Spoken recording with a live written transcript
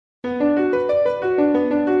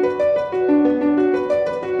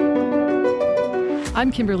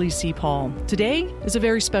I'm Kimberly C. Paul. Today is a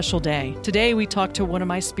very special day. Today we talk to one of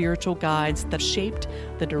my spiritual guides that shaped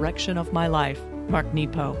the direction of my life, Mark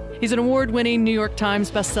Nepo. He's an award-winning New York Times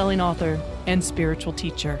bestselling author and spiritual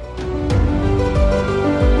teacher.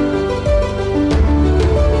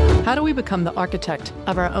 How do we become the architect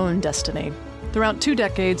of our own destiny? Throughout 2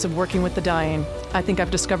 decades of working with the dying, I think I've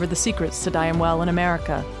discovered the secrets to dying well in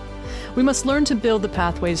America. We must learn to build the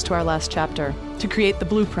pathways to our last chapter, to create the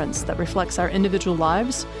blueprints that reflects our individual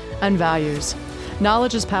lives and values.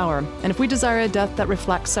 Knowledge is power, and if we desire a death that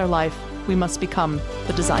reflects our life, we must become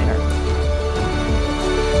the designer.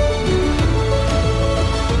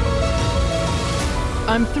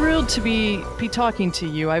 I'm thrilled to be talking to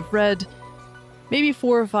you. I've read maybe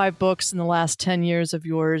 4 or 5 books in the last 10 years of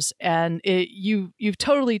yours, and you've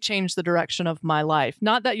totally changed the direction of my life.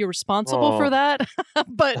 Not that you're responsible for that,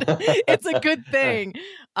 but it's a good thing.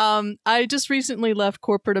 I just recently left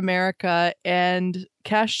corporate America and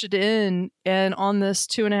cashed it in, and on this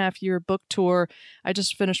 2.5-year book tour, I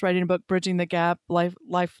just finished writing a book, Bridging the Gap: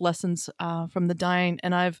 Life Lessons from the Dying,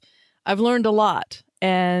 and I've learned a lot.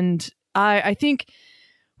 And I think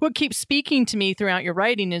what keeps speaking to me throughout your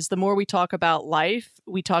writing is the more we talk about life,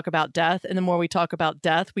 we talk about death, and the more we talk about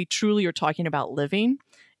death, we truly are talking about living.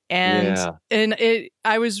 And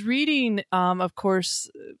I was reading, of course,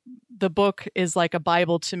 the book is like a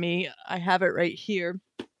Bible to me. I have it right here,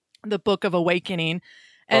 the Book of Awakening.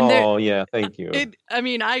 And thank you.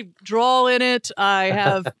 I draw in it. I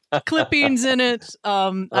have clippings in it.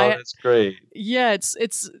 That's great. Yeah,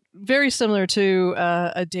 it's very similar to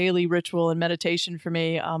a daily ritual and meditation for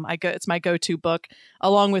me. It's my go-to book,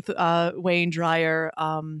 along with Wayne Dyer,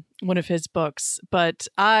 one of his books. But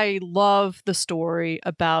I love the story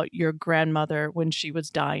about your grandmother when she was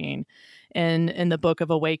dying, in the Book of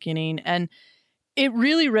Awakening, and it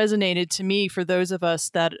really resonated to me for those of us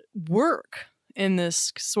that work in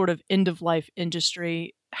this sort of end-of-life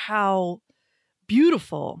industry, how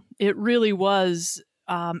beautiful it really was.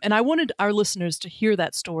 And I wanted our listeners to hear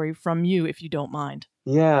that story from you, if you don't mind.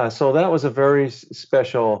 Yeah, so that was a very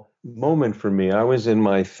special moment for me. I was in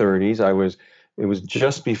my 30s. It was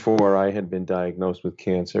just before I had been diagnosed with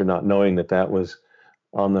cancer, not knowing that was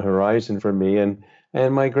on the horizon for me. And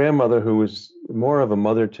my grandmother, who was more of a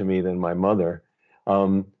mother to me than my mother,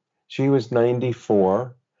 she was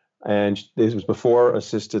 94. And this was before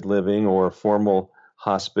assisted living or formal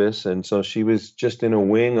hospice, and so she was just in a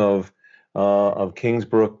wing of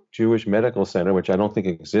Kingsbrook Jewish Medical Center, which I don't think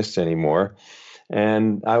exists anymore.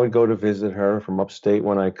 And I would go to visit her from upstate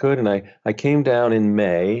when I could. And I came down in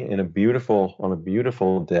May on a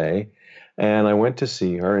beautiful day, and I went to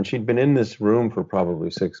see her. And she'd been in this room for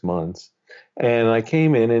probably 6 months. And I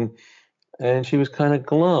came in and she was kind of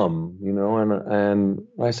glum, and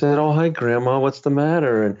I said, "Oh, hi, Grandma, what's the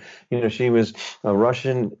matter?" And, she was a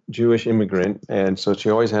Russian Jewish immigrant. And so she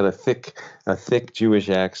always had a thick Jewish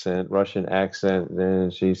accent, Russian accent.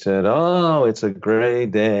 And she said, "Oh, it's a gray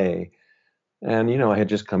day." And, I had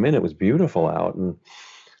just come in. It was beautiful out. And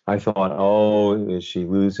I thought, oh, is she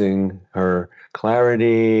losing her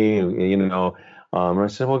clarity? I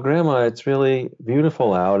said, "Well, Grandma, it's really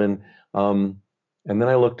beautiful out." And then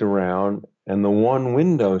I looked around, and the one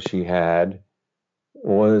window she had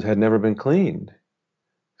never been cleaned.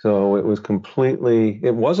 So it was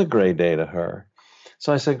a gray day to her.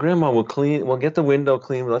 So I said, "Grandma, we'll get the window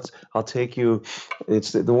clean. I'll take you.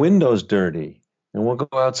 The window's dirty, and we'll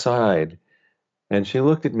go outside." And she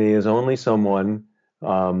looked at me as only someone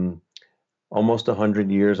almost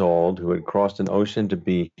 100 years old who had crossed an ocean to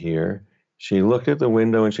be here. She looked at the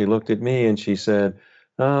window and she looked at me and she said,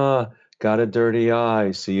 "Got a dirty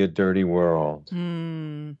eye, see a dirty world."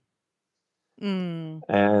 Mm. Mm.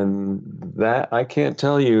 And that, I can't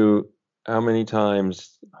tell you how many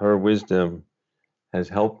times her wisdom has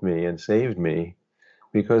helped me and saved me,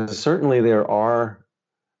 because certainly there are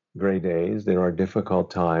gray days, there are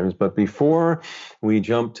difficult times, but before we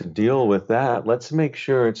jump to deal with that, let's make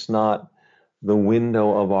sure it's not the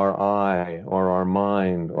window of our eye or our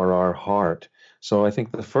mind or our heart. So I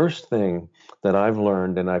think the first thing that I've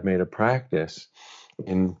learned and I've made a practice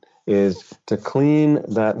is to clean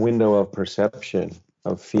that window of perception,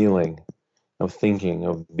 of feeling, of thinking,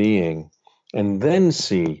 of being, and then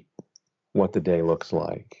see what the day looks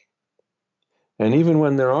like. And even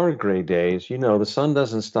when there are gray days, the sun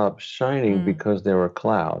doesn't stop shining because there are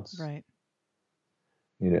clouds. Right.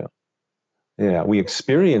 Yeah, we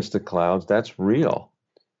experience the clouds, that's real.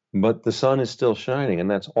 But the sun is still shining,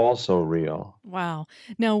 and that's also real. Wow.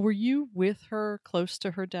 Now, were you with her close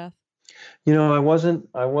to her death? I wasn't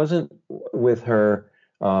with her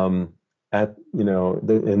in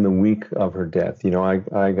the week of her death.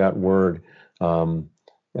 I got word and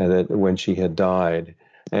that when she had died.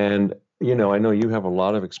 And, I know you have a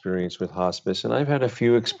lot of experience with hospice, and I've had a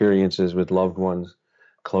few experiences with loved ones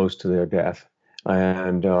close to their death.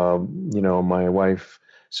 And, my wife,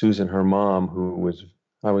 Susan, her mom,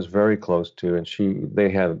 I was very close to, and they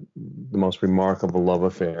had the most remarkable love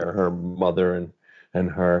affair, her mother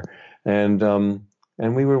and her. And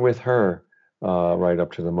we were with her right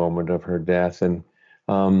up to the moment of her death. And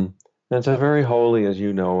it's a very holy, as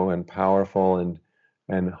you know, and powerful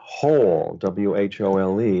and whole,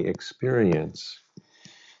 WHOLE experience,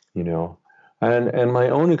 you know. And my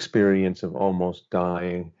own experience of almost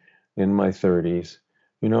dying in my 30s,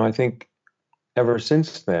 I think ever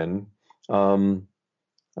since then,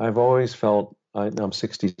 I've always felt, I'm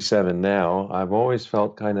 67 now, I've always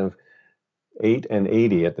felt kind of 8 and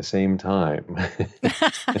 80 at the same time.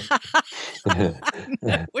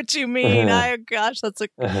 What you mean? Gosh,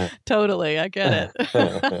 totally, I get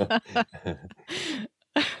it.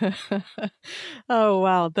 Oh,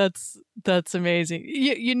 wow. That's amazing.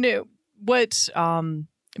 You knew what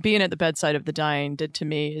being at the bedside of the dying did to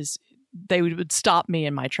me is they would stop me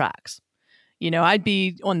in my tracks. I'd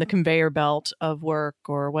be on the conveyor belt of work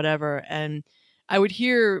or whatever, and I would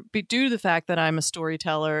hear, due to the fact that I'm a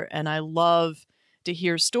storyteller and I love to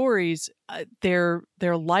hear stories, their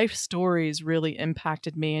life stories really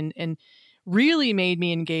impacted me and really made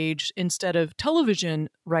me engage, instead of television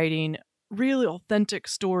writing, really authentic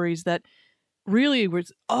stories that really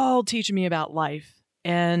was all teaching me about life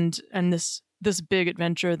and this big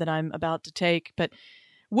adventure that I'm about to take. But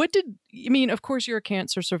of course you're a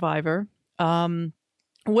cancer survivor.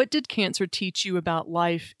 What did cancer teach you about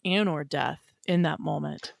life and or death in that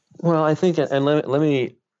moment? Well, I think, and let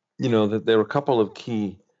me, that there were a couple of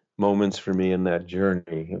key moments for me in that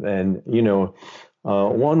journey. And,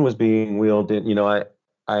 one was being wheeled in,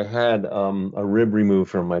 I had a rib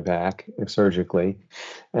removed from my back surgically,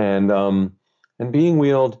 and being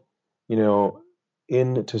wheeled,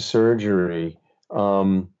 into surgery,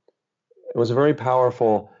 it was a very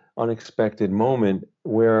powerful, unexpected moment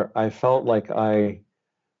where I felt like I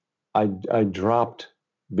dropped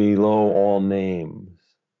below all names.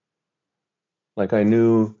 Like I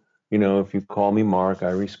knew, if you call me Mark,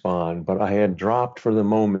 I respond, but I had dropped for the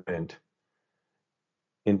moment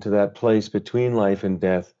into that place between life and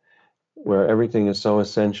death where everything is so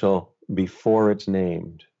essential before it's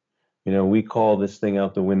named. We call this thing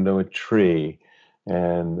out the window a tree,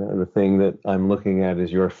 and the thing that I'm looking at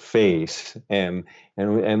is your face, and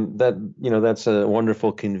that, that's a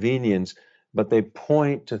wonderful convenience, but they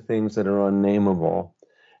point to things that are unnameable.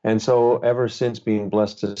 And so ever since being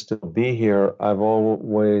blessed to still be here, I've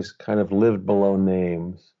always kind of lived below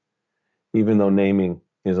names, even though naming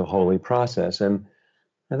is a holy process. And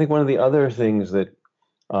I think one of the other things that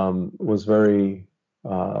was very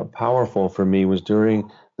powerful for me was during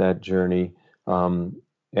that journey,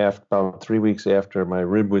 after about 3 weeks after my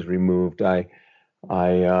rib was removed, I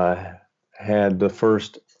had the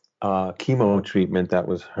first chemo treatment that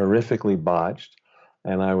was horrifically botched,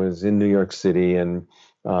 and I was in New York City and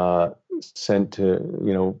sent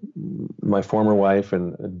to, my former wife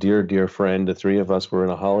and a dear, dear friend. The three of us were in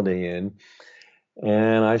a Holiday Inn,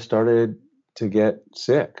 and I started to get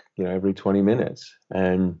sick, every 20 minutes.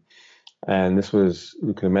 And this was,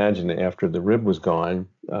 you can imagine, after the rib was gone,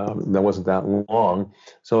 that wasn't that long.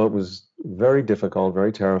 So it was very difficult,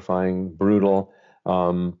 very terrifying, brutal.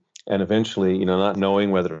 And eventually, not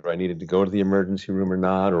knowing whether I needed to go to the emergency room or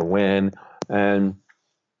not, or when. And,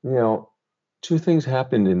 two things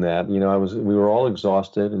happened in that. We were all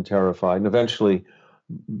exhausted and terrified. And eventually,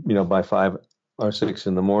 by 5 or 6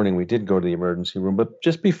 in the morning, we did go to the emergency room. But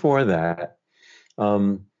just before that,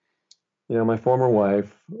 my former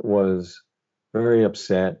wife was very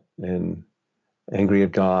upset and angry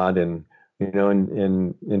at God, and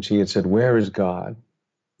and she had said, "Where is God?"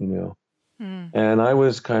 And I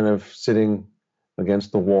was kind of sitting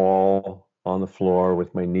against the wall on the floor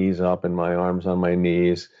with my knees up and my arms on my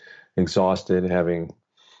knees, exhausted, having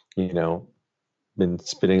been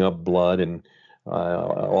spitting up blood and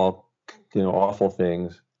all awful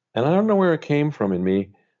things. And I don't know where it came from in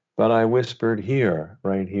me, but I whispered, "Here,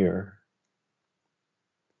 right here."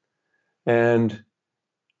 And,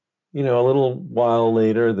 a little while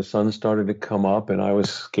later, the sun started to come up and I was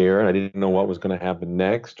scared. I didn't know what was going to happen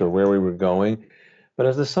next or where we were going. But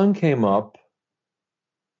as the sun came up,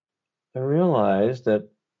 I realized that,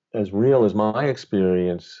 as real as my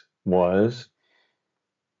experience was,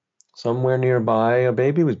 somewhere nearby a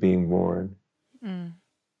baby was being born. Mm.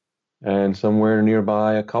 And somewhere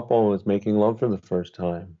nearby a couple was making love for the first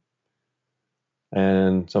time.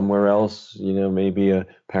 And somewhere else, maybe a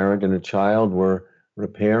parent and a child were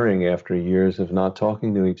repairing after years of not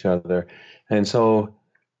talking to each other. And so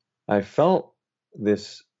I felt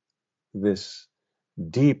this this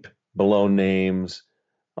deep below names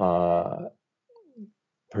uh,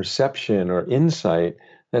 perception or insight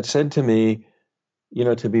that said to me,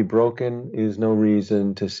 to be broken is no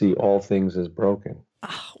reason to see all things as broken.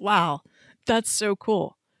 Oh, wow. That's so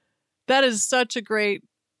cool. That is such a great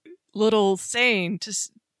little saying.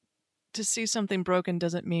 To see something broken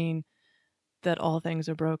doesn't mean that all things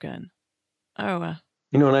are broken. Oh,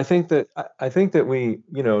 And I think that we,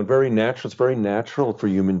 very natural. It's very natural for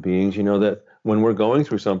human beings, that when we're going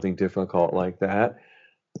through something difficult like that,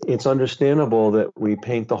 it's understandable that we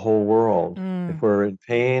paint the whole world. If we're in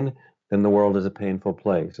pain, then the world is a painful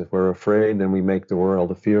place. If we're afraid, then we make the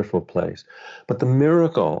world a fearful place. But the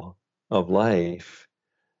miracle of life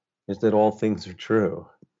is that all things are true.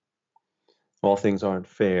 All things aren't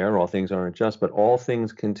fair, all things aren't just, but all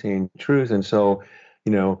things contain truth. And so,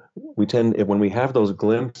 we tend, when we have those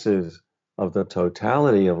glimpses of the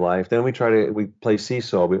totality of life, then we play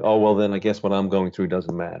seesaw. Well, then I guess what I'm going through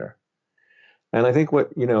doesn't matter. And I think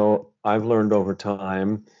what, I've learned over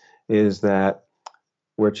time is that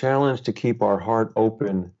we're challenged to keep our heart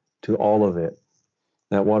open to all of it.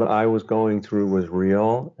 That what I was going through was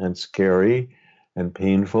real and scary and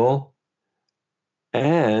painful,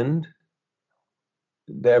 and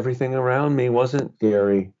everything around me wasn't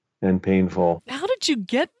scary and painful. how did you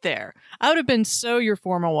get there? I would have been so your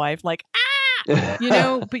former wife, like,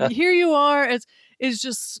 but here you are. It's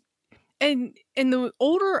just, and the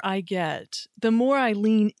older I get, the more I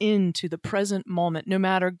lean into the present moment, no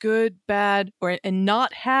matter good, bad, and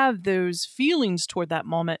not have those feelings toward that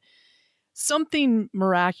moment. Something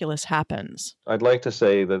miraculous happens. I'd like to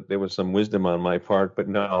say that there was some wisdom on my part, but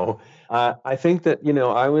no. I think that,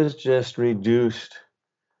 I was just reduced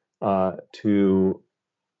to,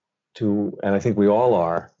 and I think we all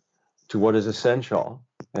are, to what is essential.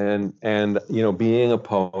 And being a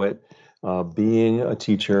poet, being a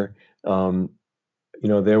teacher,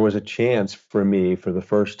 there was a chance for me for the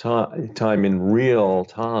first time in real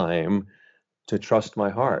time to trust my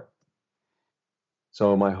heart.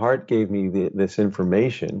 So my heart gave me this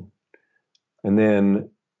information, and then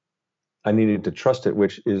I needed to trust it,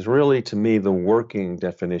 which is really, to me, the working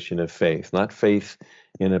definition of faith, not faith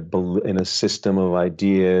in a system of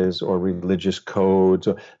ideas or religious codes.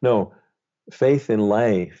 No, faith in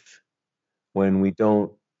life when we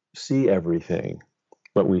don't see everything,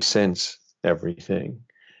 but we sense everything.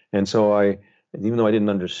 And so even though I didn't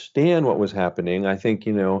understand what was happening, I think,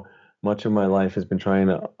 much of my life has been trying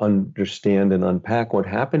to understand and unpack what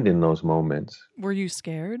happened in those moments. Were you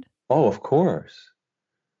scared? Oh, of course.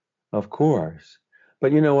 Of course.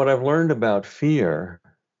 But what I've learned about fear,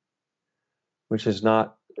 which is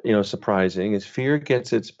not, surprising, is fear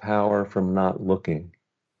gets its power from not looking.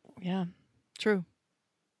 Yeah, true.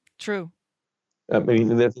 I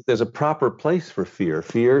mean, there's a proper place for fear.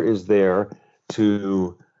 Fear is there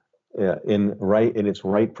to, in its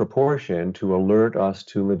right proportion, to alert us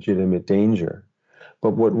to legitimate danger.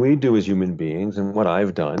 But what we do as human beings, and what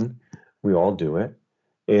I've done, we all do it,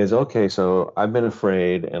 is, okay, so I've been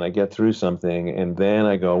afraid and I get through something, and then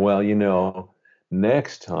I go, well,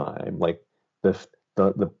 next time, like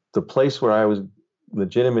the place where I was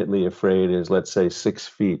legitimately afraid is, let's say, 6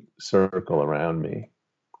 feet circle around me.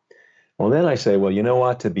 Well, then I say, well, you know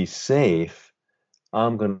what? To be safe,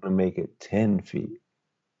 I'm going to make it 10 feet.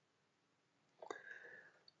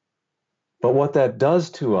 But what that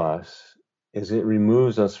does to us is it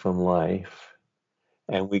removes us from life,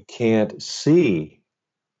 and we can't see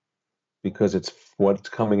because what's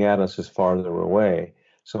coming at us is farther away.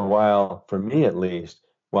 So for me at least,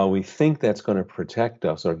 while we think that's going to protect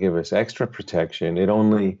us or give us extra protection, it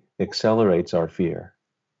only accelerates our fear.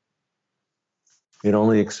 It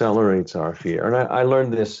only accelerates our fear. And I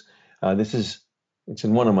learned this, it's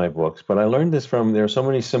in one of my books, but I learned this there are so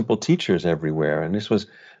many simple teachers everywhere. And this was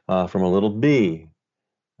from a little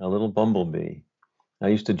bumblebee. I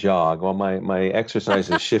used to jog. Well, my exercise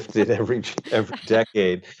has shifted every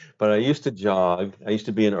decade, but I used to jog. I used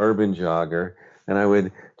to be an urban jogger, and I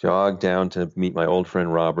would jog down to meet my old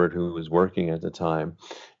friend Robert, who was working at the time.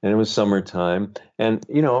 And it was summertime. And,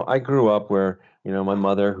 I grew up where, my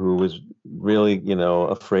mother, who was really,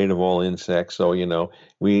 afraid of all insects. So,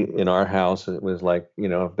 in our house, it was like,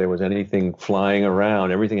 if there was anything flying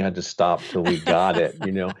around, everything had to stop till we got it,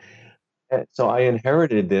 And so I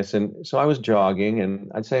inherited this. And so I was jogging, and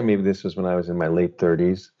I'd say maybe this was when I was in my late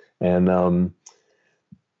 30s. And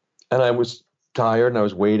I was tired and I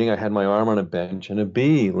was waiting. I had my arm on a bench, and a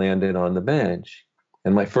bee landed on the bench.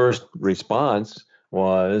 And my first response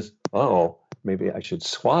was, oh, maybe I should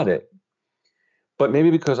swat it. But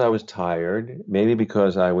maybe because I was tired, maybe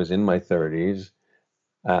because I was in my 30s,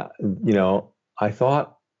 you know, I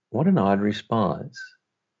thought, what an odd response.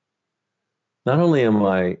 Not only am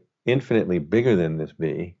I infinitely bigger than this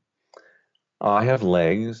bee, I have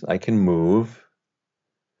legs, I can move.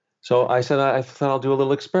 So I thought I'll do a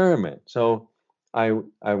little experiment. So I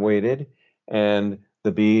waited, and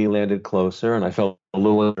the bee landed closer, and I felt a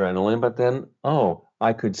little adrenaline, but then, oh,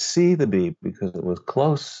 I could see the bee because it was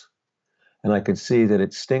close, and I could see that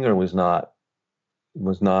its stinger was not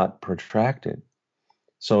protracted.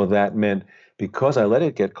 So that meant because I let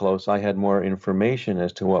it get close, I had more information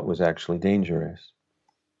as to what was actually dangerous.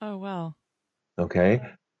 Oh, wow. Okay.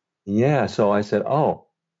 Yeah. So I said, oh,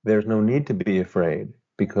 there's no need to be afraid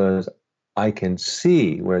because I can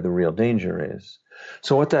see where the real danger is.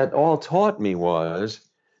 So what that all taught me was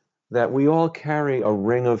that we all carry a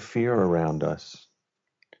ring of fear around us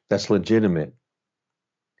that's legitimate.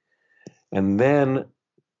 And then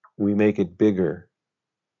we make it bigger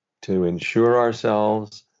to ensure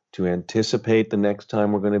ourselves, to anticipate the next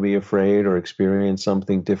time we're going to be afraid or experience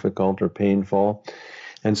something difficult or painful.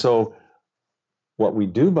 And so what we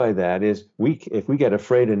do by that is if we get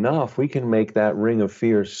afraid enough, we can make that ring of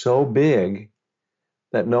fear so big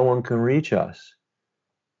that no one can reach us.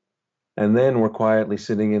 And then we're quietly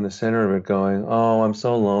sitting in the center of it going, oh, I'm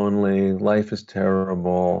so lonely. Life is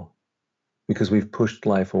terrible. Because we've pushed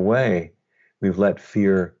life away. We've let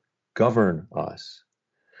fear govern us.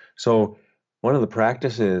 So one of the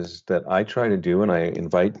practices that I try to do and I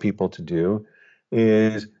invite people to do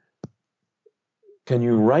is, can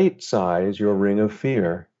you right size your ring of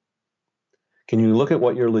fear? Can you look at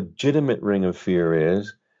what your legitimate ring of fear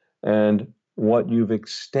is and what you've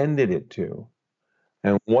extended it to?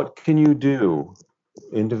 And what can you do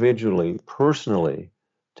individually, personally,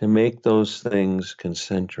 to make those things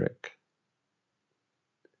concentric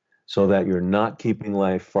so that you're not keeping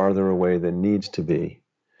life farther away than needs to be,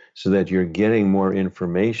 so that you're getting more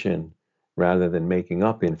information rather than making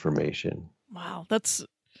up information? Wow, that's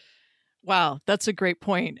a great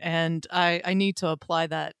point. And I need to apply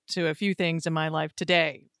that to a few things in my life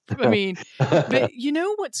today. I mean, but you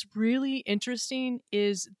know what's really interesting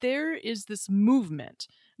is there is this movement,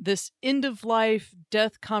 this end of life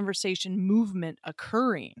death conversation movement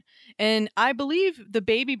occurring. And I believe the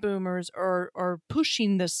baby boomers are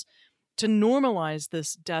pushing this to normalize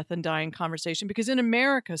this death and dying conversation because in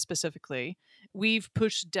America specifically, we've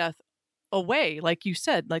pushed death away, like you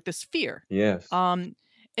said, like this fear. Yes. And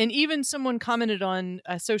even someone commented on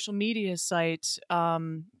a social media site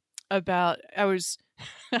about I was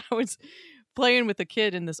I was playing with a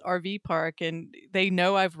kid in this RV park, and they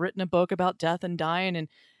know I've written a book about death and dying, and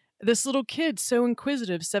this little kid, so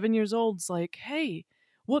inquisitive, 7 years old, is like, "Hey,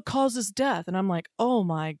 what causes death?" And I'm like, "Oh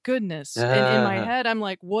my goodness!" And in my head, I'm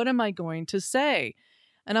like, "What am I going to say?"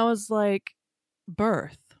 And I was like,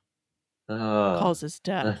 "Birth causes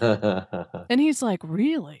death." And he's like,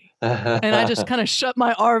 "Really?" And I just kind of shut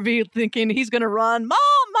my RV thinking he's going to run, "Mom,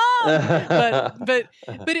 mom."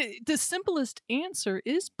 The simplest answer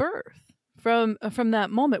is birth from that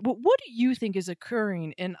moment. But what do you think is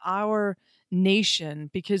occurring in our nation?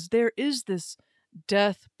 Because there is this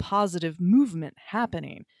death positive movement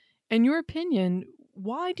happening. In your opinion,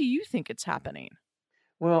 why do you think it's happening?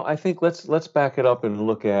 Well, I think let's back it up and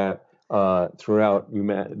look at throughout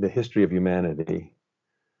the history of humanity,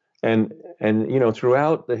 and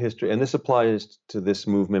throughout the history, and this applies to this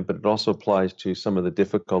movement, but it also applies to some of the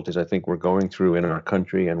difficulties I think we're going through in our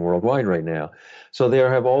country and worldwide right now. So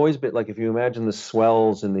there have always been, like, if you imagine the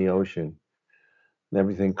swells in the ocean, and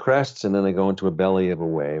everything crests, and then they go into a belly of a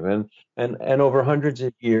wave, and over hundreds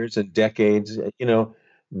of years and decades,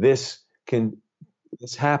 this can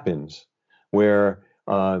this happens where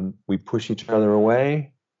we push each other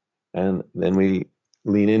away and then we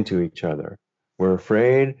lean into each other. We're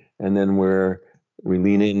afraid, and then we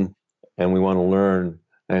lean in and we want to learn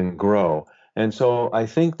and grow. And so I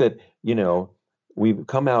think that, we've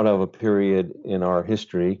come out of a period in our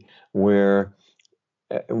history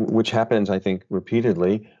which happens, I think,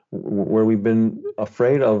 repeatedly, where we've been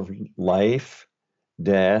afraid of life,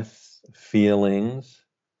 death, feelings.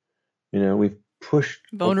 We've pushed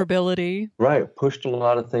Vulnerability. right, pushed a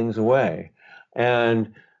lot of things away.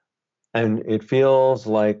 And it feels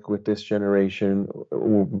like with this generation,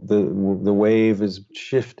 the wave is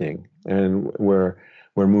shifting, and we're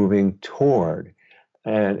moving toward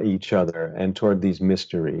and each other and toward these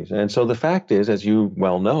mysteries. And so the fact is, as you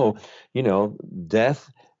well know,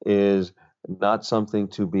 death is not something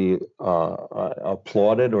to be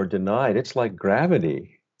applauded or denied. It's like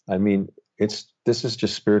gravity. I mean, this is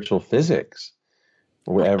just spiritual physics.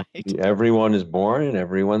 Where Right. everyone is born and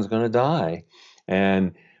everyone's going to die.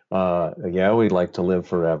 And yeah, we'd like to live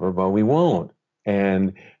forever, but we won't.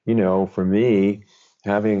 And, for me,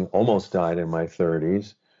 having almost died in my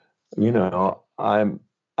 30s,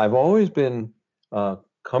 I've always been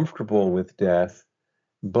comfortable with death,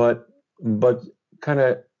 but kind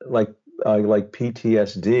of like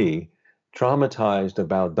PTSD, traumatized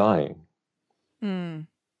about dying. Hmm.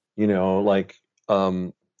 You know, like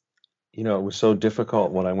um, it was so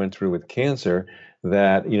difficult what I went through with cancer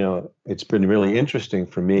that, it's been really interesting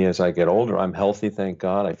for me as I get older. I'm healthy, thank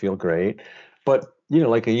God. I feel great. But,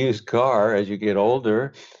 like a used car, as you get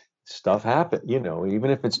older, stuff happens,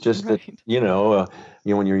 even if it's just that, Right.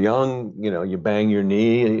 when you're young, you bang your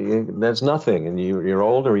knee, that's nothing. And you're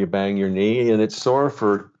older, you bang your knee and it's sore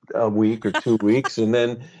for a week or 2 weeks. And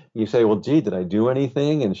then you say, well, gee, did I do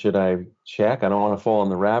anything? And should I check? I don't want to fall in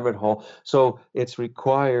the rabbit hole. So it's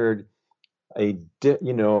required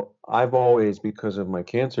I've always, because of my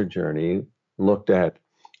cancer journey, looked at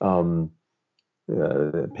um,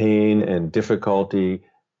 pain and difficulty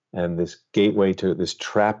and this gateway to this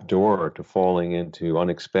trap door to falling into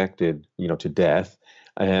unexpected, to death.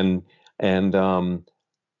 And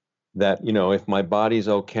that, if my body's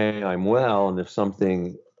okay, I'm well. And if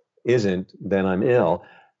something isn't, then I'm ill.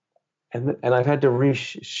 And I've had to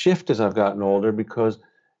shift as I've gotten older because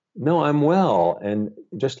no, I'm well. And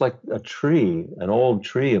just like a tree, an old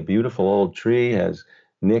tree, a beautiful old tree has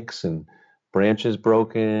nicks and branches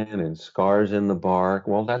broken and scars in the bark.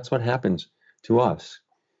 Well, that's what happens to us,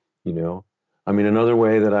 you know. I mean, another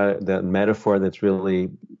way that metaphor that's really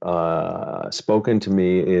spoken to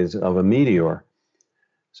me is of a meteor.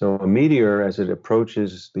 So a meteor, as it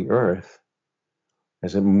approaches the Earth,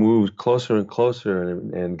 as it moves closer and closer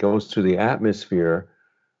and goes through the atmosphere,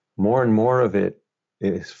 more and more of it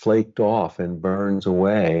is flaked off and burns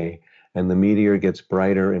away, and the meteor gets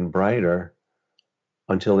brighter and brighter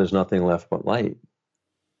until there's nothing left but light.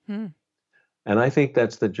 Hmm. And I think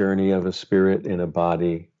that's the journey of a spirit in a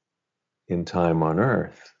body in time on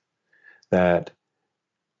earth, that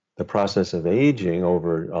the process of aging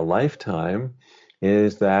over a lifetime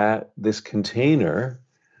is that this container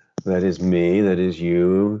that is me, that is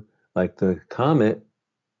you, like the comet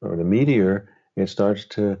or the meteor, it starts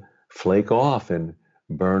to flake off and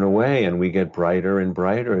burn away, and we get brighter and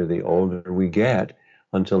brighter the older we get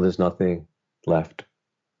until there's nothing left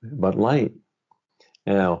but light.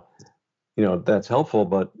 Now, that's helpful,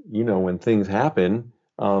 but when things happen,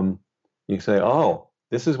 you say, "Oh,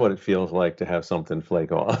 this is what it feels like to have something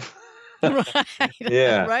flake off." Right.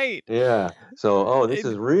 Yeah, Right. yeah. So, oh, this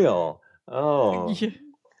is It- real. Oh, yeah.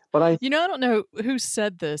 but I, I don't know who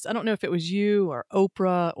said this. I don't know if it was you or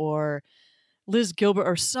Oprah or Liz Gilbert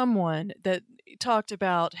or someone that talked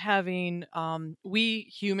about having we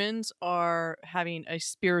humans are having a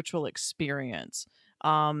spiritual experience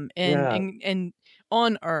yeah, and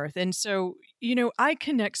on earth. And so, I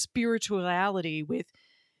connect spirituality with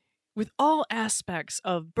all aspects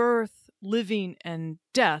of birth, living, and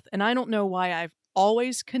death. And I don't know why I've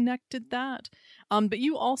always connected that. But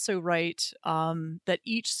you also write that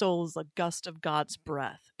each soul is a gust of God's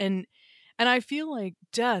breath. And I feel like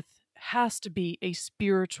death has to be a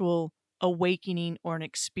spiritual awakening or an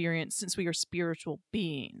experience since we are spiritual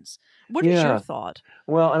beings. What is your yeah. thought?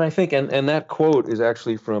 Well, and I think, and that quote is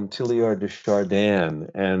actually from Teilhard de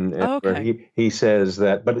Chardin, and where Okay. he says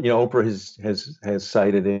that, but Oprah has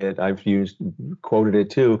cited it. I've quoted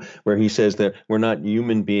it too, where he says that we're not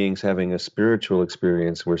human beings having a spiritual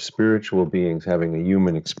experience; we're spiritual beings having a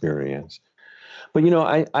human experience. But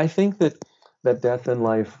I think that death and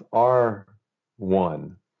life are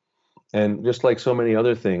one, and just like so many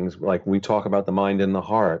other things, like we talk about the mind and the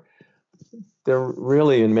heart, they're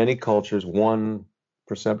really in many cultures one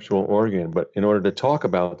perceptual organ, but in order to talk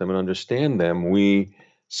about them and understand them, we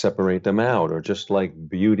separate them out, or just like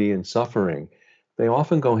beauty and suffering, they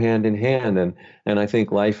often go hand in hand. And I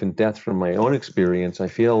think life and death, from my own experience, I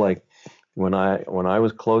feel like when I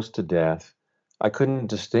was close to death, I couldn't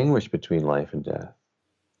distinguish between life and death.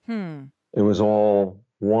 Hmm. It was all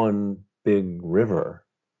one big river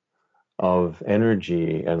of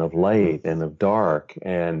energy and of light and of dark.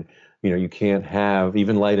 And you can't have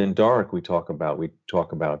even light and dark. We talk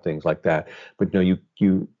about things like that, but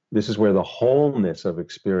you this is where the wholeness of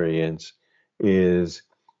experience is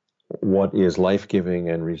what is life-giving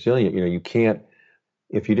and resilient. You can't,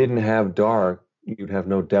 if you didn't have dark, you'd have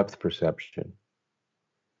no depth perception,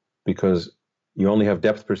 because you only have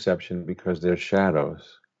depth perception because there's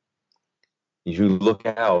shadows. As you look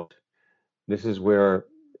out, this is where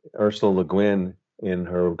Ursula Le Guin, in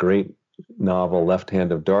her great novel Left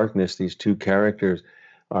Hand of Darkness, these two characters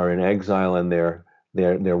are in exile, and they're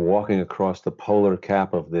walking across the polar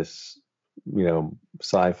cap of this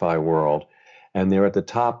sci-fi world, and they're at the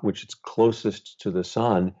top, which is closest to the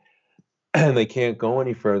sun, and they can't go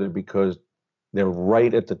any further because they're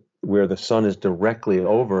right at the where the sun is directly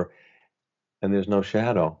over, and there's no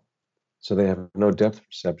shadow, so they have no depth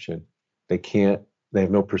perception. They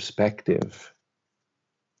have no perspective.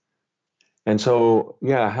 And so,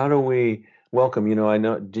 yeah, how do we welcome? I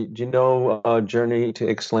know. Do you know Journey to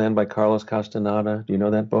Ixtlan by Carlos Castaneda? Do you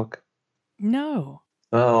know that book? No.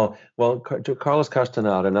 Oh, well, Carlos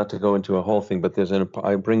Castaneda, not to go into a whole thing, but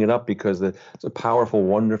I bring it up because it's a powerful,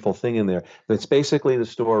 wonderful thing in there. It's basically the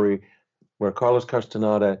story where Carlos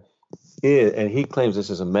Castaneda is, and he claims this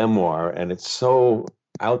is a memoir, and it's so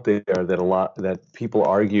out there that people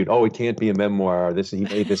argued, oh, it can't be a memoir. He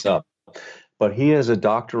made this up. But he is a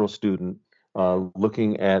doctoral student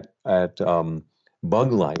looking at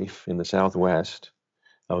bug life in the Southwest.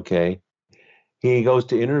 Okay, he goes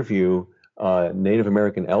to interview Native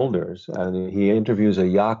American elders, and he interviews a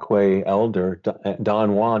Yaqui elder,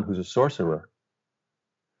 Don Juan, who's a sorcerer.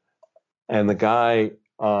 And the guy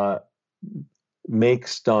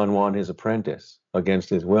makes Don Juan his apprentice against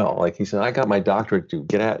his will. Like he said, I got my doctorate to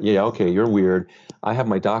get out. Yeah, okay, you're weird. I have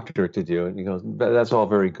my doctorate to do. And he goes, that's all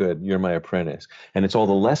very good. You're my apprentice. And it's all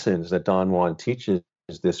the lessons that Don Juan teaches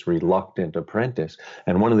this reluctant apprentice.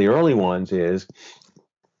 And one of the early ones is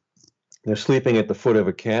they're sleeping at the foot of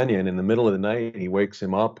a canyon. In the middle of the night, he wakes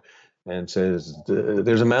him up and says,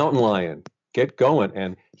 there's a mountain lion. Get going.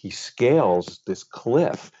 And he scales this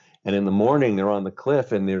cliff. And in the morning, they're on the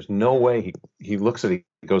cliff, and there's no way. He looks at it,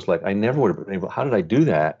 he goes like, I never would have been able, how did I do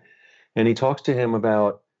that? And he talks to him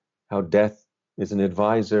about how death is an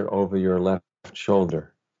advisor over your left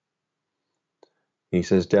shoulder. He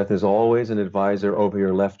says, death is always an advisor over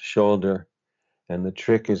your left shoulder. And the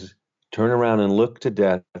trick is turn around and look to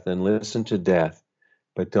death and listen to death,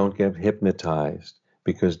 but don't get hypnotized,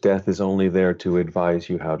 because death is only there to advise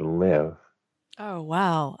you how to live. Oh,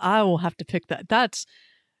 wow. I will have to pick that. That's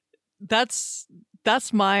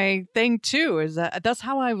my thing too, is that's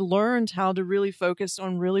how I've learned how to really focus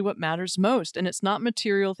on really what matters most. And it's not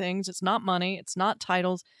material things. It's not money. It's not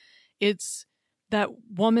titles. It's that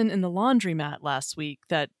woman in the laundromat last week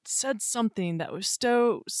that said something that was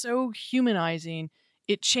so humanizing.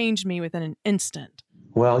 It changed me within an instant.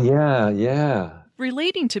 Well, yeah.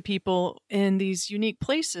 Relating to people in these unique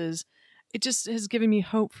places, it just has given me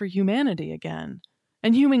hope for humanity again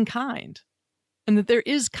and humankind. And that there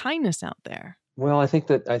is kindness out there. Well, I think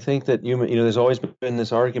that there's always been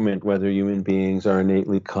this argument whether human beings are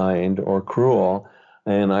innately kind or cruel,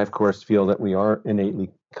 and I of course feel that we are innately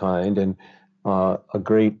kind. And a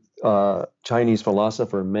great Chinese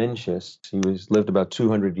philosopher, Mencius, lived about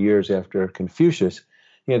 200 years after Confucius.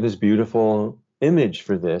 He had this beautiful image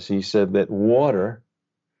for this. He said that water,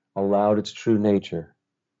 allowed its true nature,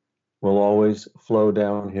 will always flow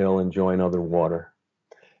downhill and join other water.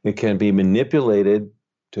 It can be manipulated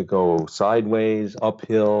to go sideways,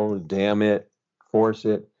 uphill, dam it, force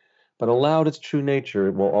it, but allowed its true nature,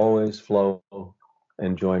 it will always flow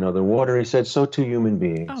and join other water. He said, so too human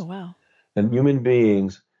beings. Oh, wow. And human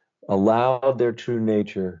beings, allowed their true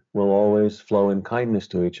nature, will always flow in kindness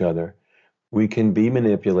to each other. We can be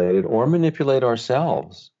manipulated or manipulate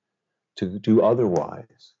ourselves to do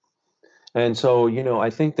otherwise. And so, I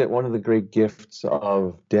think that one of the great gifts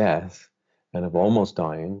of death and of almost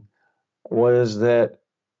dying was that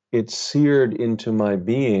it seared into my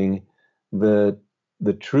being the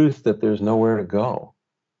truth that there's nowhere to go.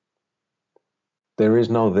 There is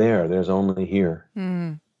no there, there's only here.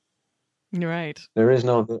 You're right. There is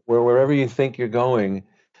no, wherever you think you're going.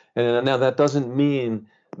 And now that doesn't mean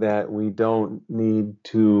that we don't need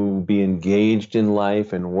to be engaged in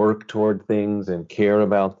life and work toward things and care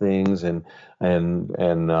about things and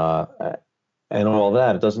all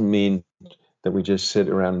that. It doesn't mean that we just sit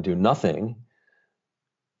around and do nothing.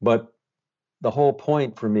 But the whole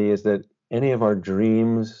point for me is that any of our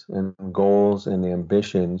dreams and goals and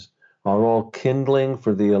ambitions are all kindling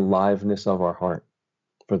for the aliveness of our heart,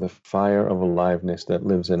 for the fire of aliveness that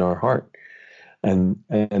lives in our heart.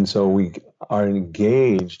 And so we are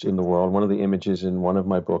engaged in the world. One of the images in one of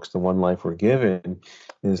my books, The One Life We're Given,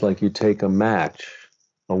 is like you take a match,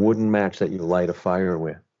 a wooden match that you light a fire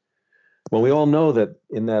with. Well, we all know that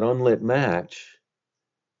in that unlit match,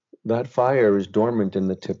 that fire is dormant in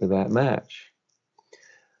the tip of that match.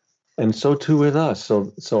 And so too with us.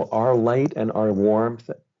 So our light and our warmth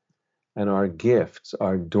and our gifts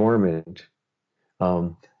are dormant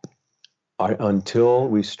until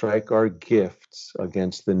we strike our gifts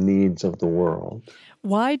against the needs of the world.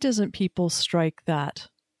 Why doesn't people strike that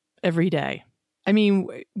every day? I mean,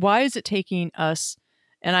 why is it taking us,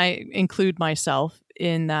 and I include myself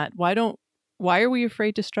in that, why don't Why are we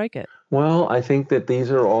afraid to strike it? Well, I think that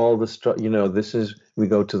these are all we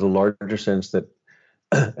go to the larger sense that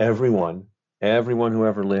everyone, everyone who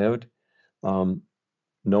ever lived, um,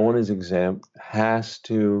 no one is exempt, has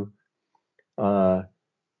to uh,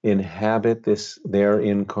 inhabit their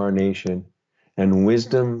incarnation. And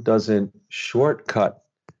wisdom doesn't shortcut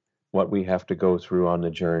what we have to go through on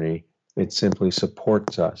the journey. It simply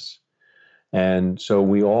supports us. And so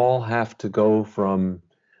we all have to go from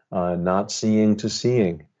not seeing to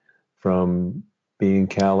seeing, from being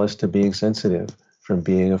callous to being sensitive, from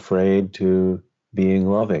being afraid to being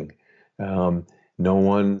loving. Um, no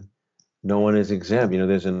one, no one is exempt.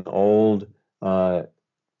 There's an old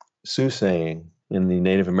soothsaying in the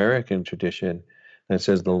Native American tradition that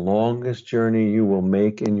says the longest journey you will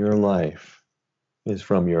make in your life is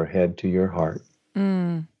from your head to your heart.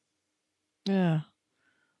 Mm, yeah,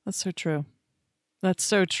 that's so true. That's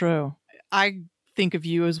so true. I think of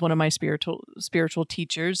you as one of my spiritual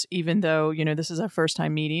teachers, even though, this is our first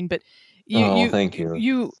time meeting, but Thank you.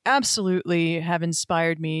 You absolutely have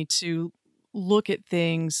inspired me to look at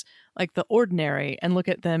things like the ordinary and look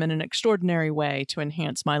at them in an extraordinary way to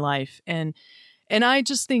enhance my life. And I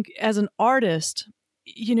just think as an artist,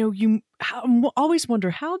 always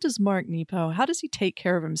wonder, how does Mark Nepo, how does he take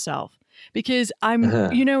care of himself? Because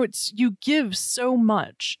you give so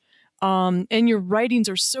much. And your writings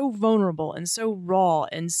are so vulnerable and so raw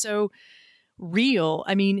and so real.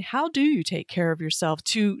 I mean, how do you take care of yourself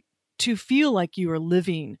to feel like you are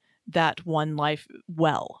living that one life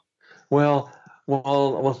well? Well,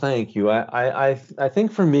 thank you. I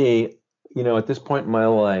think for me, at this point in my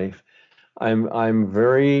life, I'm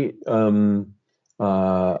very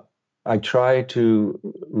I try to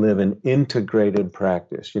live an integrated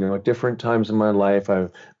practice. At different times in my life,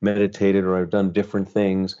 I've meditated or I've done different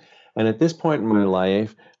things. And at this point in my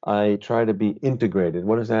life, I try to be integrated.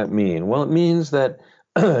 What does that mean? Well, it means that,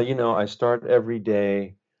 I start every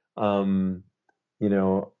day, you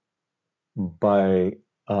know, by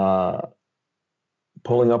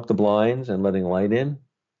pulling up the blinds and letting light in,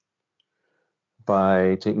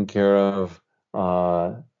 by taking care of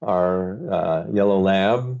our yellow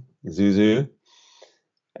lab, Zuzu,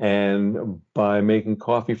 and by making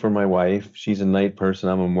coffee for my wife. She's a night person,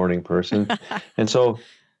 I'm a morning person. And so,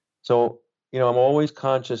 I'm always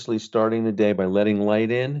consciously starting the day by letting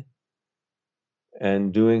light in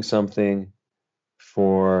and doing something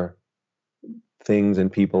for things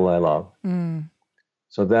and people I love. Mm.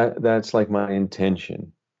 So that's like my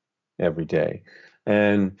intention every day.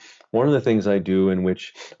 And one of the things I do in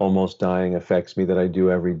which almost dying affects me that I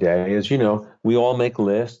do every day is, we all make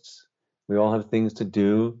lists. We all have things to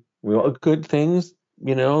do. We all good things,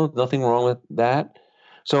 nothing wrong with that.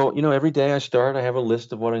 So, every day I have a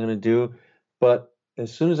list of what I'm going to do. But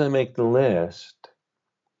as soon as I make the list,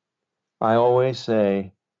 I always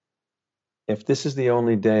say, if this is the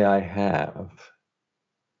only day I have,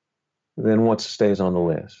 then what stays on the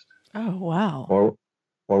list? Oh, wow.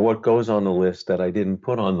 Or what goes on the list that I didn't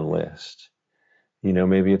put on the list?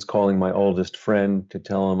 Maybe it's calling my oldest friend to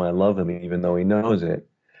tell him I love him, even though he knows it.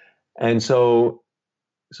 And so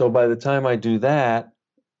by the time I do that,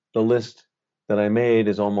 the list that I made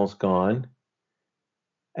is almost gone.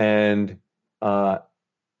 And so,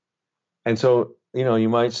 you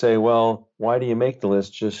might say, well, why do you make the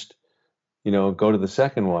list? Just, go to the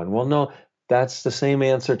second one. Well, no, that's the same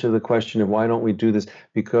answer to the question of why don't we do this?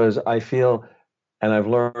 Because I feel, and I've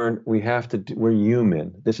learned, we're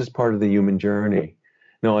human. This is part of the human journey.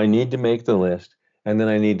 No, I need to make the list, and then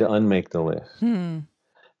I need to unmake the list.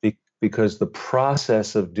 Because the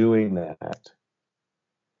process of doing that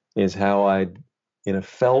is how I, in a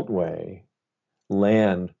felt way,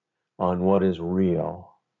 land on what is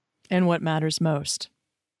real. And what matters most.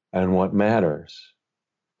 And what matters.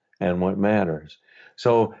 And what matters.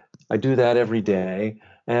 So I do that every day.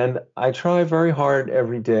 And I try very hard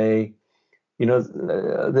every day.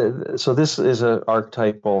 So this is an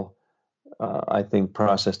archetypal, I think,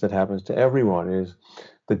 process that happens to everyone, is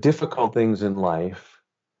the difficult things in life,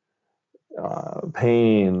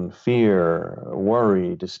 pain, fear,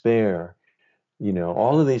 worry, despair,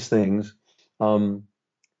 all of these things,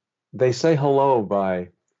 they say hello by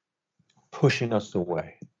pushing us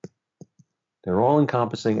away. They're all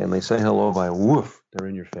encompassing, and they say hello by woof, they're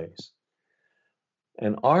in your face.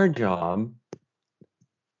 And our job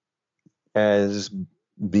as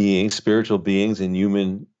spiritual beings in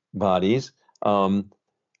human bodies,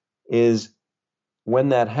 is when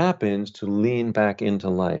that happens to lean back into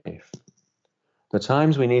life. The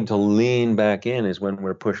times we need to lean back in is when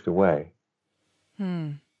we're pushed away.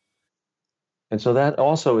 And so that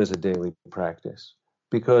also is a daily practice.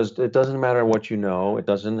 because it doesn't matter what you know. It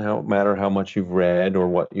doesn't matter how much you've read or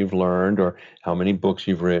what you've learned or how many books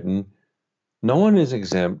you've written. No one is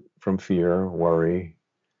exempt from fear, worry,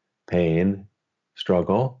 pain,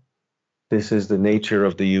 struggle. This is the nature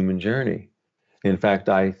of the human journey. In fact,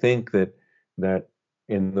 I think that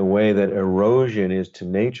in the way that erosion is to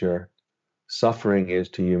nature, suffering is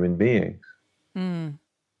to human beings. Mm.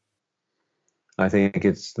 I think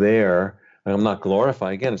it's there. And I'm not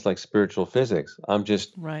glorifying. Again, it's like spiritual physics. I'm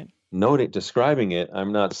just Right. describing it.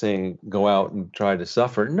 I'm not saying go out and try to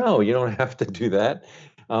suffer. No, you don't have to do that.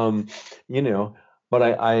 Um, you know, but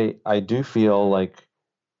I do feel like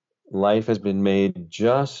life has been made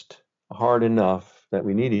just hard enough that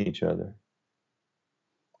we need each other.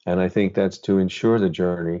 And I think that's to ensure the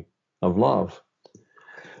journey of love.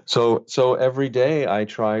 So every day I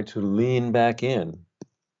try to lean back in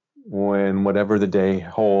when whatever the day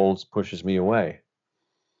holds pushes me away.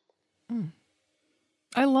 Mm.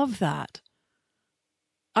 I love that.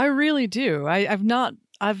 I really do. I've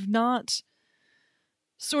not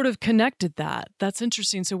sort of connected that. That's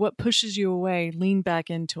interesting. So what pushes you away? Lean back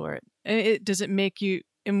into it. Does it make you,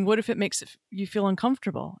 and what if it makes you feel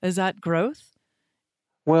uncomfortable? Is that growth?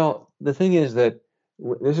 Well, the thing is that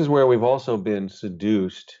this is where we've also been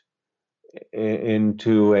seduced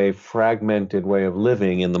into a fragmented way of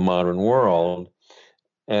living in the modern world.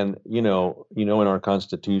 And in our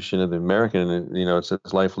Constitution of the American, it says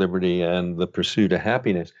life, liberty, and the pursuit of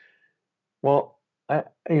happiness. Well,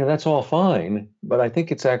 that's all fine, but I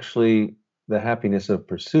think it's actually the happiness of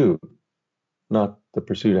pursuit, not the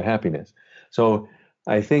pursuit of happiness. So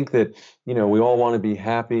I think that we all want to be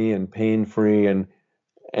happy and pain free, and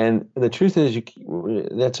the truth is,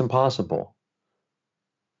 that's impossible.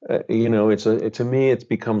 To me, it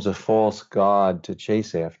becomes a false god to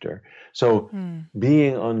chase after. So Hmm.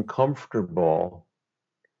 being uncomfortable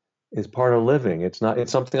is part of living. It's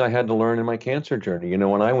something I had to learn in my cancer journey.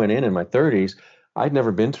 When I went in my 30s, I'd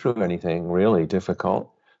never been through anything really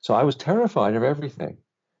difficult. So I was terrified of everything.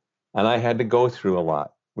 And I had to go through a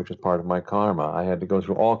lot, which was part of my karma. I had to go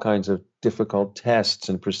through all kinds of difficult tests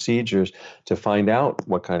and procedures to find out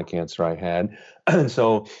what kind of cancer I had. And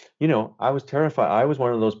so, I was terrified. I was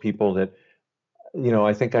one of those people that,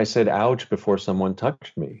 I think I said ouch before someone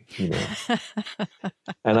touched me.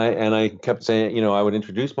 And I kept saying, I would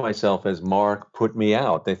introduce myself as Mark Put Me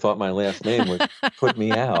Out. They thought my last name was Put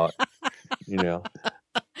Me Out, you know.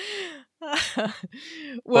 But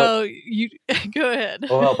Well, you go ahead.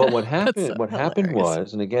 but what That's happened so what happened hilarious.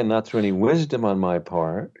 was, and again, not through any wisdom on my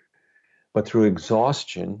part, but through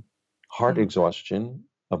exhaustion, heart Mm. exhaustion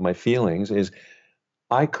of my feelings, is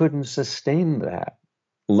I couldn't sustain that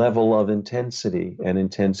level of intensity and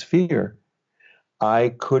intense fear.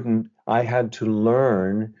 I had to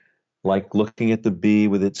learn, like looking at the bee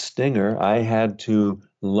with its stinger, I had to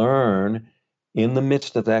learn in the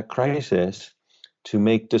midst of that crisis to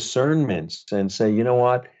make discernments and say, you know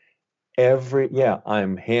what?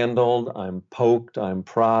 I'm handled, I'm poked, I'm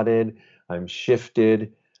prodded, I'm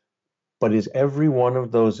shifted, but is every one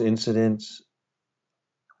of those incidents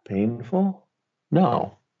painful?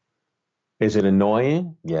 No. Is it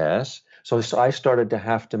annoying? Yes. So I started to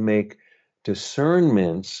have to make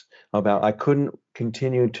discernments about, I couldn't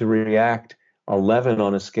continue to react 11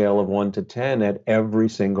 on a scale of 1 to 10 at every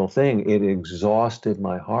single thing. It exhausted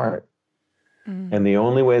my heart. Mm. And the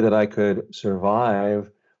only way that I could survive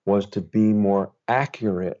was to be more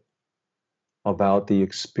accurate about the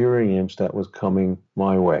experience that was coming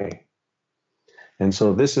my way. And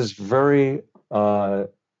so this is very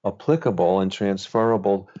applicable and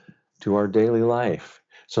transferable to our daily life.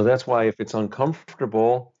 So that's why if it's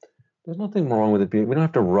uncomfortable, there's nothing wrong with it being, we don't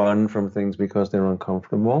have to run from things because they're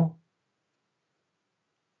uncomfortable.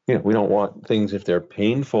 We don't want things, if they're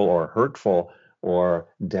painful or hurtful or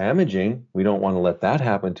damaging, we don't want to let that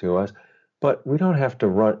happen to us. But we don't have to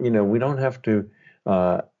run, we don't have to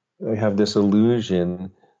uh, have this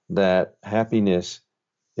illusion that happiness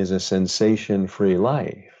is a sensation-free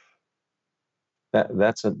life.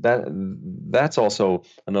 That's also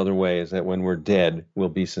another way, is that when we're dead, we'll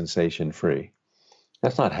be sensation-free.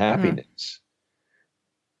 That's not Mm. happiness.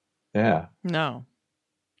 Yeah. No.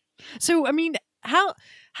 So, I mean, how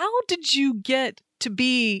did you get to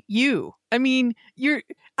be you? I mean,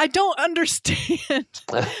 I don't understand.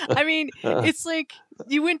 I mean, it's like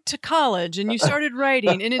you went to college and you started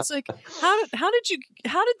writing, and it's like, how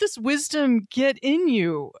did this wisdom get in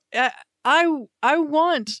you? I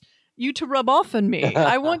want you to rub off on me.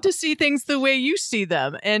 I want to see things the way you see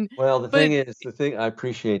them. Well, But I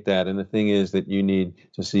appreciate that. And the thing is that you need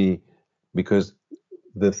to see, because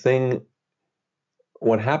the thing,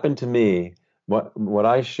 what happened to me, what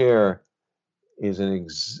I share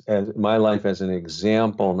is as my life as an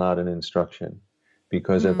example, not an instruction,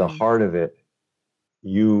 because at the Hmm. heart of it,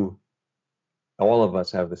 all of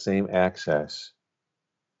us have the same access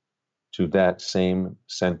to that same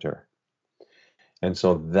center. And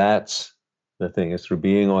so that's the thing, is through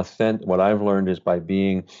being authentic. What I've learned is by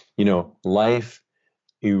being, life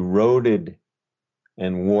eroded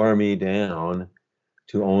and wore me down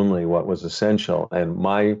to only what was essential. And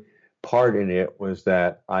my part in it was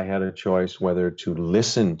that I had a choice whether to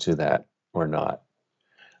listen to that or not.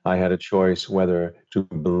 I had a choice whether to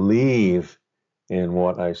believe in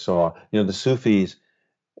what I saw. The Sufis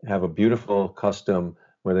have a beautiful custom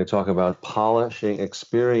where they talk about polishing.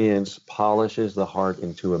 Experience polishes the heart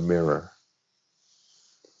into a mirror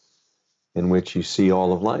in which you see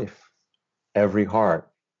all of life. Every heart,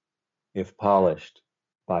 if polished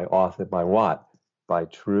by what? By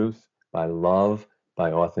truth, by love,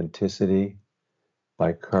 by authenticity,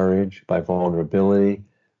 by courage, by vulnerability.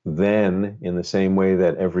 Then, in the same way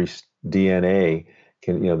that every DNA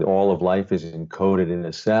can, all of life is encoded in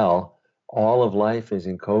a cell, all of life is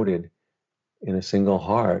encoded in a single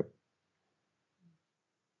heart.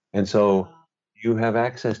 And so we all have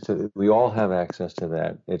access to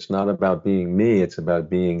that. It's not about being me, it's about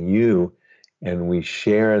being you. And we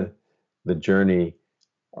share the journey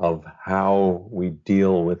of how we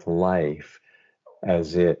deal with life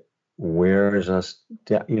as it wears us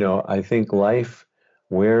down. I think life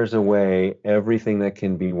wears away everything that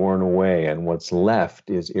can be worn away, and what's left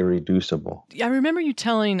is irreducible. I remember you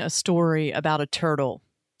telling a story about a turtle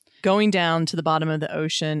going down to the bottom of the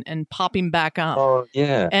ocean and popping back up. Oh,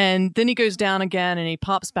 yeah. And then he goes down again and he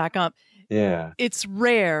pops back up. Yeah. It's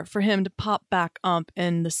rare for him to pop back up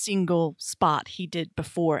in the single spot he did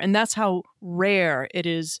before. And that's how rare it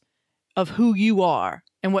is of who you are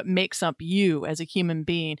and what makes up you as a human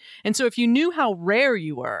being. And so if you knew how rare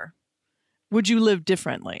you were, would you live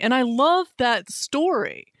differently? And I love that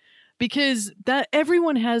story because that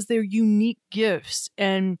everyone has their unique gifts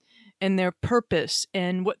and their purpose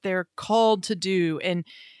and what they're called to do.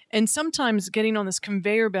 And sometimes getting on this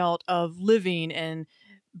conveyor belt of living and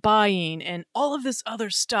buying and all of this other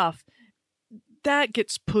stuff, that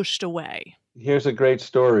gets pushed away. Here's a great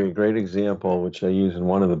story, a great example, which I use in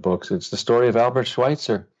one of the books. It's the story of Albert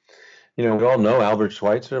Schweitzer. We all know Albert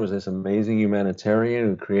Schweitzer was this amazing humanitarian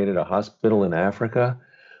who created a hospital in Africa.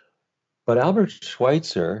 But Albert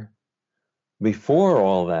Schweitzer, before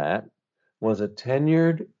all that, was a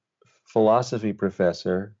tenured philosophy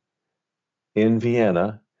professor in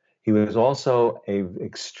Vienna. He was also an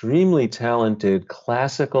extremely talented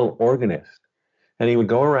classical organist. And he would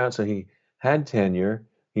go around, so he had tenure.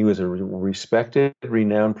 He was a respected,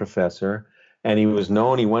 renowned professor, and he was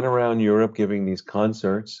known. He went around Europe giving these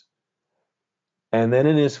concerts. And then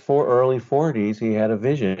in his early 40s, he had a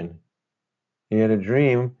vision. He had a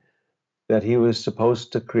dream that he was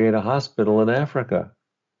supposed to create a hospital in Africa.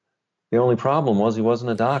 The only problem was he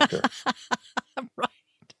wasn't a doctor. Right.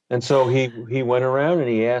 And so he went around and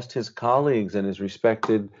he asked his colleagues and his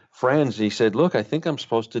respected friends, he said, look, I think I'm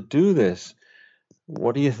supposed to do this.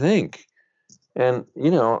 What do you think? And,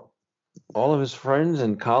 all of his friends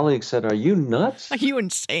and colleagues said, are you nuts? Are you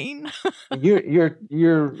insane?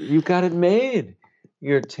 You got it made.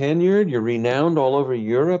 You're tenured, you're renowned all over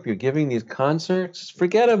Europe, you're giving these concerts,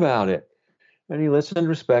 forget about it. And he listened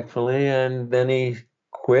respectfully, and then he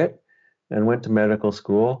quit and went to medical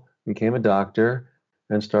school, became a doctor,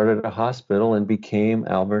 and started a hospital and became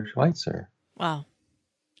Albert Schweitzer. Wow.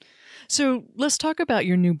 So let's talk about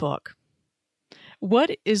your new book. What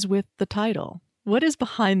is with the title? What is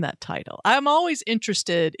behind that title? I'm always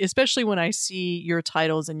interested, especially when I see your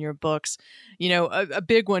titles in your books. A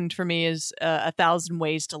big one for me is 1,000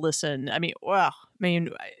 Ways to Listen. I mean, wow.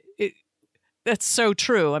 That's so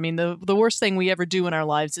true. I mean, the worst thing we ever do in our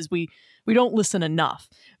lives is we don't listen enough.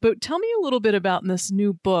 But tell me a little bit about this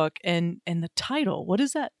new book and the title. What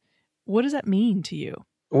does that mean to you?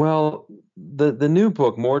 Well, the new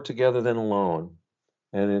book, More Together Than Alone,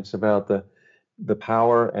 and it's about the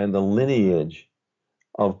power and the lineage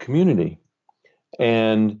of community.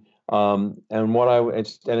 And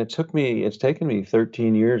it's taken me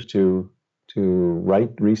 13 years to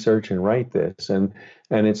research and write this, and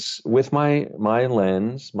it's with my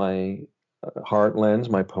lens, my heart lens,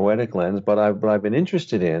 my poetic lens. But what I've been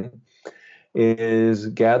interested in is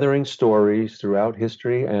gathering stories throughout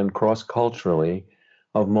history and cross-culturally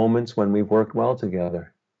of moments when we've worked well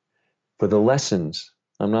together. For the lessons,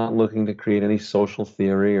 I'm not looking to create any social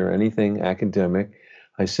theory or anything academic.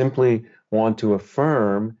 I simply want to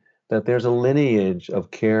affirm that there's a lineage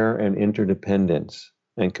of care and interdependence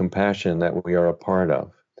and compassion that we are a part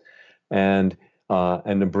of. And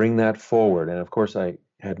and to bring that forward. And of course, I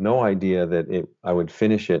had no idea that I would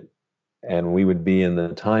finish it and we would be in the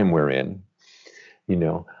time we're in, you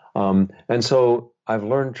know. And so I've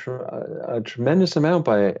learned a tremendous amount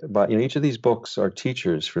by each of these books are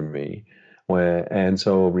teachers for me. And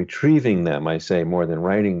so retrieving them, I say more than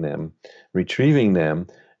writing them, retrieving them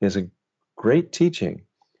is a great teaching.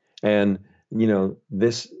 And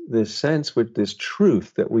this sense with this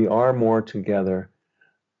truth that we are more together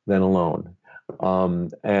than alone.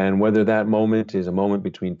 And whether that moment is a moment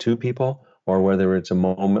between two people or whether it's a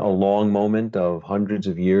long moment of hundreds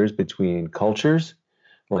of years between cultures,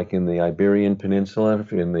 like in the Iberian Peninsula,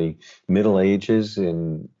 in the Middle Ages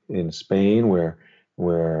in Spain,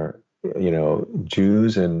 where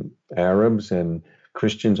Jews and Arabs and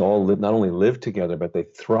Christians all not only live together, but they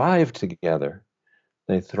thrive together.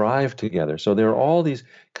 They thrive together. So there are all these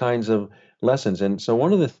kinds of lessons. And so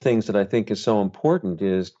one of the things that I think is so important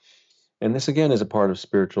is, and this again is a part of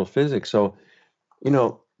spiritual physics. So,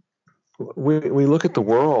 we look at the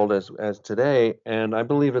world as today, and I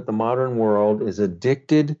believe that the modern world is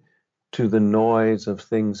addicted to the noise of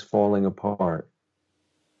things falling apart.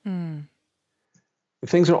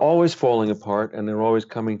 Things are always falling apart, and they're always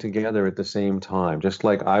coming together at the same time. Just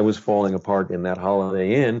like I was falling apart in that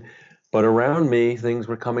Holiday Inn, but around me things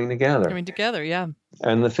were coming together. Coming together, yeah.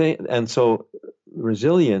 And so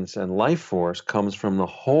resilience and life force comes from the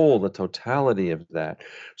totality of that.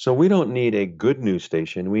 So we don't need a good news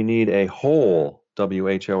station. We need a whole,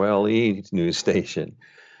 WHOLE news station.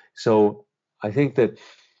 So I think that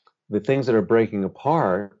the things that are breaking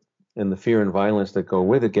apart and the fear and violence that go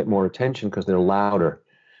with it get more attention because they're louder.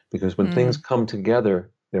 Because when things come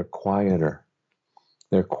together, they're quieter.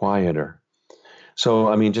 They're quieter. So,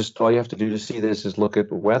 I mean, just all you have to do to see this is look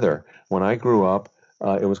at weather. When I grew up,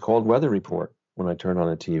 it was called Weather Report when I turned on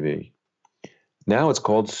the TV. Now it's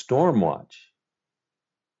called Storm Watch.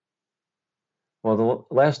 Well,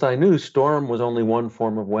 the last I knew, storm was only one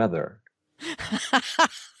form of weather.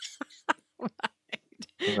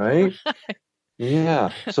 Right?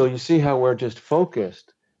 Yeah. So you see how we're just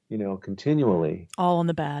focused, continually. All on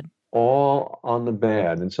the bad. All on the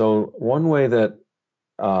bad. And so one way that,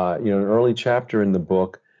 an early chapter in the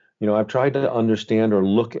book, I've tried to understand or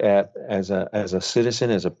look at as a citizen,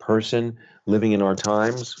 as a person living in our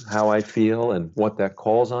times, how I feel and what that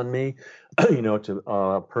calls on me. To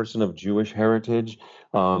a person of Jewish heritage,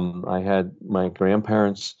 I had my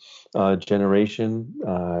grandparents' generation.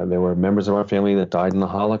 There were members of our family that died in the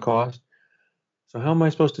Holocaust. So how am I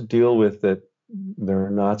supposed to deal with that there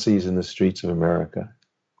are Nazis in the streets of America?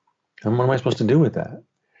 And what am I supposed to do with that?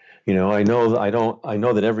 I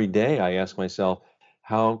know that every day I ask myself,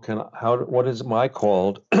 what is my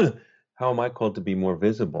called? How am I called to be more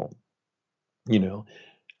visible? And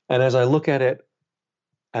as I look at it,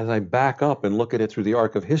 as I back up and look at it through the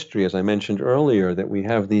arc of history, as I mentioned earlier, that we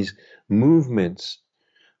have these movements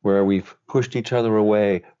where we've pushed each other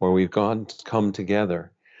away or we've come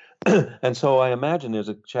together. And so I imagine there's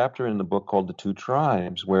a chapter in the book called The Two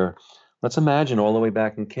Tribes, where let's imagine all the way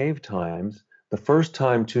back in cave times, the first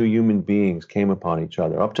time two human beings came upon each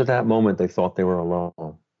other. Up to that moment, they thought they were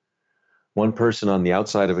alone. One person on the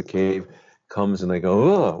outside of a cave comes and they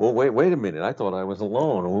go, oh, well, wait a minute. I thought I was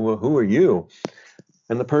alone. Who are you?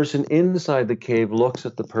 And the person inside the cave looks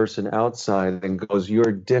at the person outside and goes,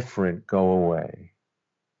 you're different, go away.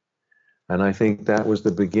 And I think that was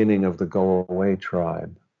the beginning of the Go Away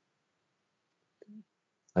tribe.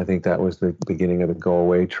 I think that was the beginning of the Go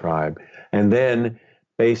Away tribe. And then,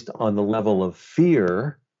 based on the level of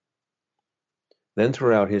fear, then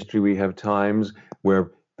throughout history, we have times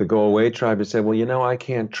where the Go Away tribe has said, well, I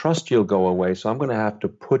can't trust you'll go away, so I'm going to have to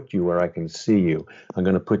put you where I can see you. I'm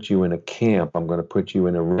going to put you in a camp. I'm going to put you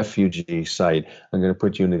in a refugee site. I'm going to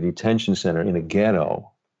put you in a detention center, in a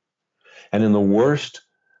ghetto. And in the worst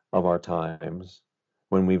of our times,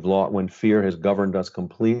 when fear has governed us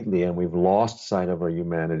completely and we've lost sight of our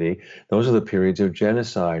humanity, those are the periods of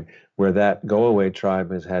genocide where that Go Away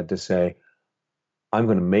tribe has had to say,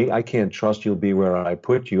 I can't trust you'll be where I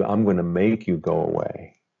put you. I'm going to make you go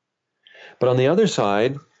away. But on the other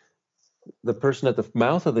side, the person at the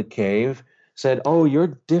mouth of the cave said, oh,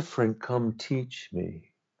 you're different. Come teach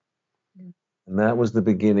me. And that was the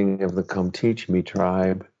beginning of the Come Teach Me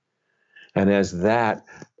tribe. And as that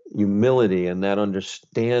humility and that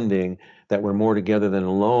understanding that we're more together than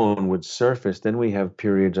alone would surface, then we have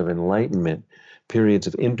periods of enlightenment, periods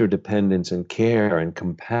of interdependence and care and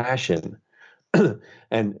compassion.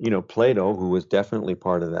 And, Plato, who was definitely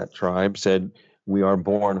part of that tribe, said, we are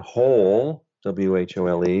born whole,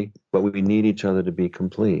 WHOLE, but we need each other to be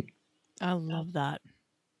complete. I love that.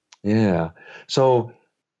 Yeah. So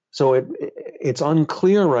So it's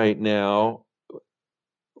unclear right now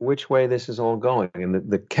which way this is all going. And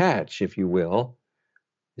the catch, if you will,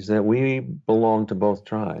 is that we belong to both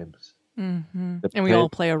tribes. Mm-hmm. And we all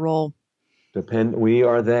play a role. We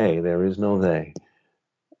are they. There is no they.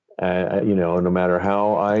 No matter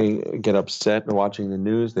how I get upset watching the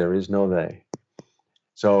news, there is no they.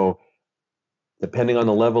 So depending on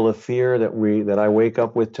the level of fear that I wake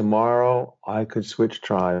up with tomorrow, I could switch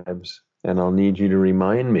tribes, and I'll need you to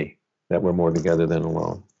remind me that we're more together than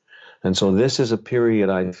alone. And so this is a period,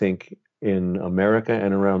 I think, in America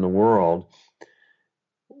and around the world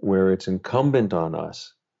where it's incumbent on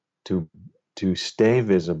us to stay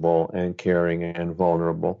visible and caring and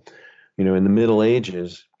vulnerable. In the Middle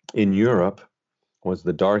Ages in Europe, was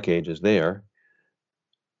the Dark Ages there,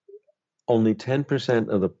 only 10%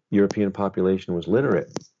 of the European population was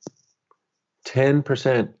literate.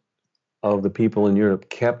 10% of the people in Europe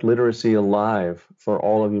kept literacy alive for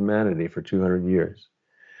all of humanity for 200 years.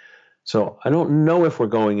 So I don't know if we're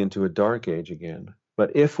going into a dark age again,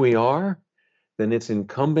 but if we are, then it's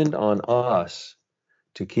incumbent on us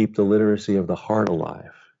to keep the literacy of the heart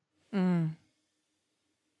alive.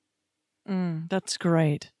 That's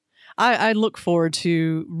great. I look forward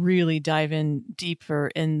to really diving deeper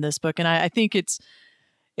in this book, and I think it's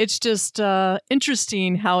just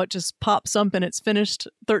interesting how it just pops up and it's finished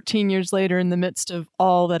 13 years later in the midst of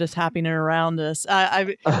all that is happening around us.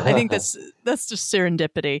 I think that's just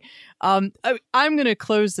serendipity. I'm going to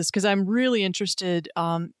close this because I'm really interested.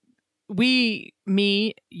 We're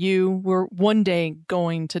one day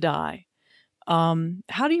going to die.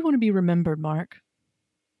 How do you want to be remembered, Mark?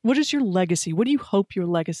 What is your legacy? What do you hope your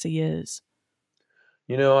legacy is?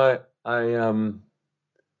 My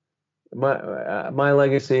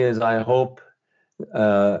legacy is I hope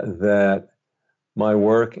that my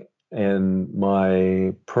work and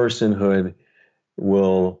my personhood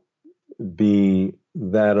will be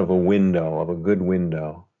that of a good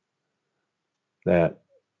window that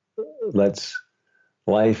lets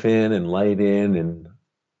life in and light in and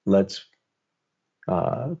lets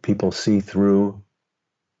people see through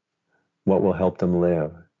what will help them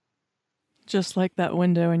live. Just like that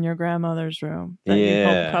window in your grandmother's room that you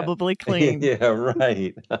helped probably clean. Yeah,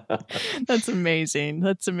 right. That's amazing.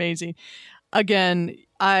 That's amazing. Again,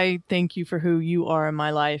 I thank you for who you are in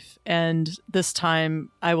my life. And this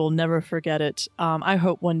time, I will never forget it. I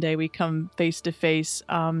hope one day we come face to face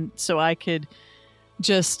so I could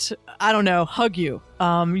just, hug you.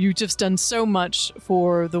 You've just done so much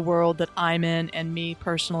for the world that I'm in and me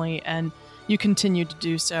personally. And you continue to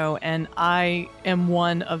do so, and I am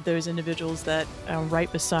one of those individuals that are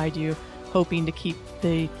right beside you, hoping to keep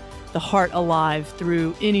the heart alive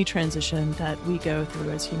through any transition that we go through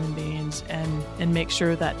as human beings, and make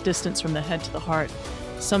sure that distance from the head to the heart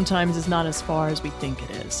sometimes is not as far as we think it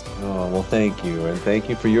is. Oh, well, thank you, and thank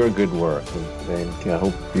you for your good work, and I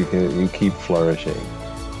hope you keep flourishing.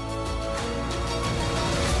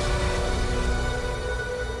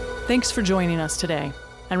 Thanks for joining us today,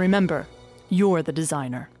 and remember, you're the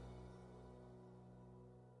designer.